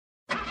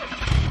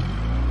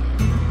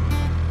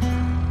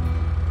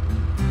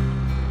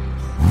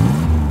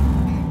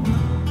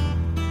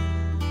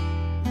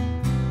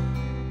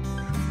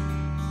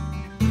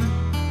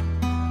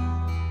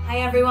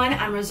everyone,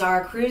 I'm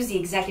Rosaura Cruz, the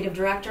Executive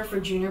Director for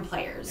Junior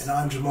Players. And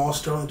I'm Jamal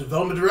Sterling,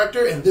 Development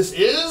Director, and this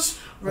is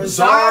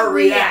Rosaura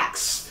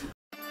Reacts.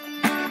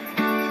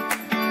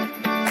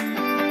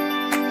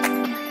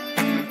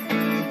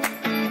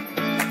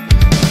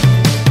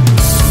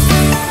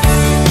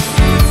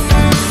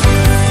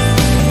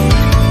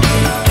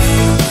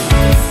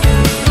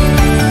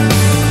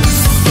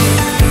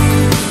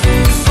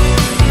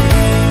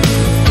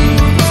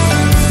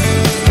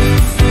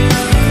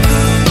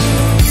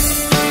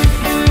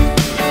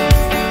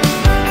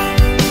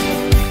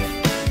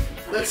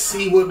 Let's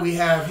see what we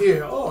have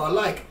here. Oh, I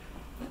like.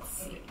 Let's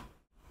see.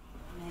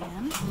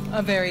 Man.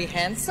 A very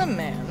handsome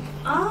man.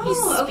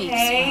 Oh,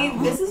 okay.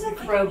 Well. This is a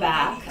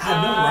throwback.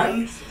 I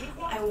know,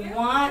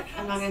 right?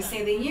 I'm not going to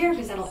say the year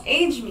because that'll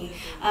age me,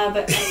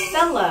 but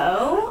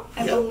Othello,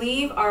 I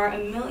believe, our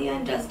Emilia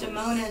and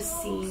Desdemona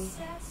scene.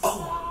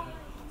 Oh,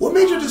 what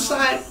made you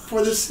decide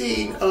for this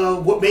scene?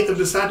 What made them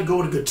decide to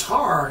go to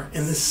guitar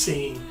in this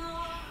scene?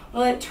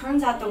 Well, it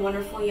turns out the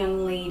wonderful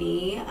young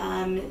lady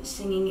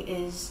singing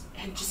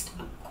had just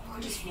a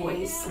gorgeous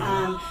voice.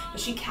 But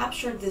she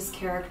captured this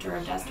character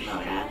of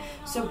Desdemona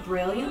so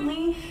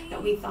brilliantly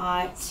that we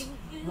thought,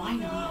 why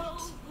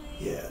not?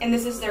 Yeah. And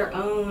this is their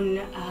own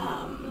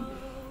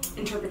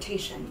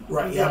interpretation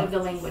of the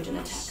language in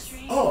the text.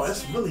 Oh,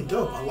 that's really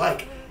dope. I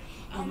like.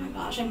 Oh my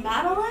gosh. And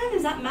Madeline?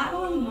 Is that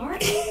Madeline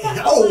Norton?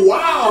 Oh,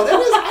 wow. That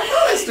is, I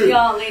know that's true.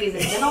 Y'all, ladies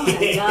and gentlemen,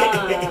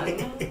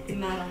 young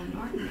Madeline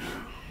Norton.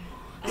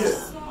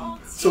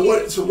 So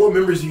what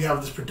memories do you have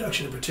of this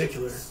production in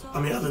particular? I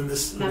mean, other than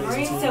this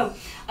memory. So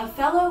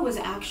Othello was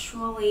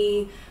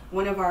actually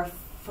one of our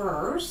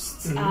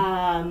first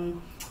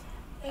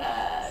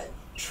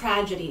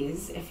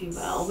tragedies, if you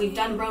will. We've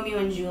done Romeo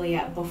and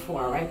Juliet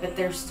before, right? But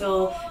there's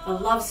still a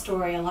love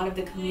story, a lot of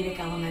the comedic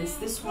elements.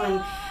 This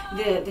one,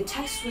 the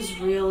text was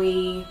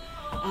really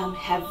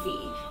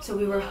heavy. So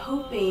we were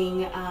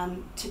hoping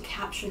to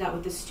capture that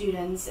with the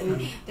students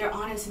and their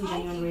honest and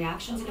genuine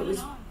reactions. And it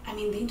was, I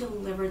mean, they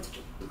delivered such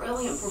a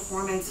brilliant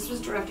performance. This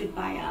was directed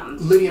by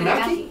Lydia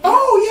Mackey.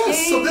 Oh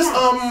yes. So this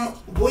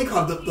what do you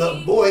call it?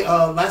 The boy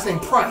last name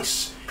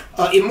Price.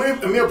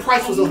 Amir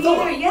Price was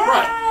Othello. Yeah.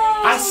 Right.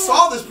 I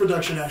saw this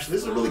production actually.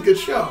 This is a really good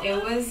show.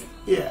 It was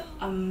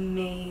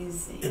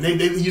amazing. And they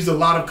used a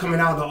lot of coming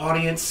out of the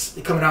audience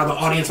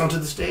onto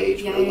the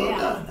stage. Yeah, really well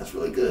done. That's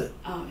really good.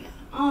 Oh yeah.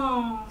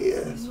 Oh. Yeah.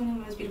 This is one of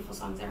the most beautiful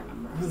songs I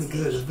remember. Really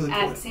good. It's really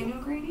At good.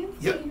 Samuel Gradient.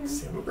 Yep.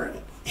 Samuel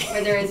Gradient.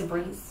 Where there is a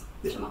breeze.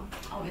 Jamal,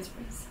 always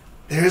breeze.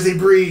 There is a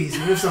breeze.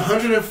 When it's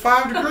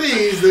 105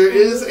 degrees, there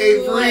is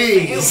a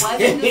breeze. It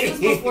wasn't. This was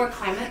before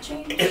climate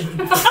change.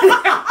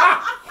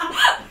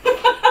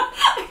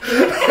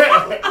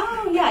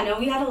 Oh yeah, no,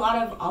 we had a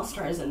lot of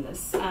all-stars in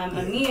this.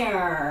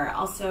 Amir,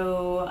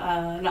 also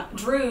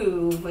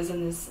Drew was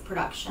in this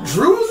production.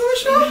 Drew was in the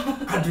show?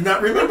 I do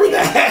not remember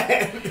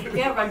that.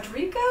 Yeah,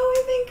 Rodrigo,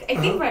 I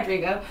think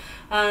Rodrigo.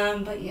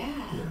 But yeah,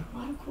 a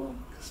lot of cool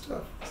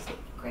stuff.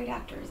 Great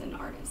actors and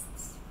artists.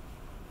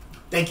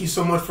 Thank you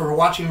so much for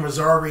watching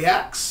Rosaura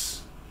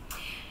Reacts.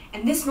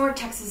 And this North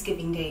Texas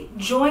Giving Day,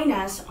 join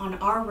us on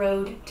our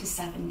road to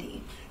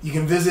 70. You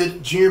can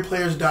visit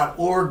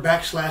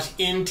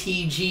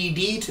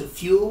juniorplayers.org/NTGD to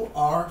fuel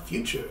our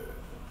future.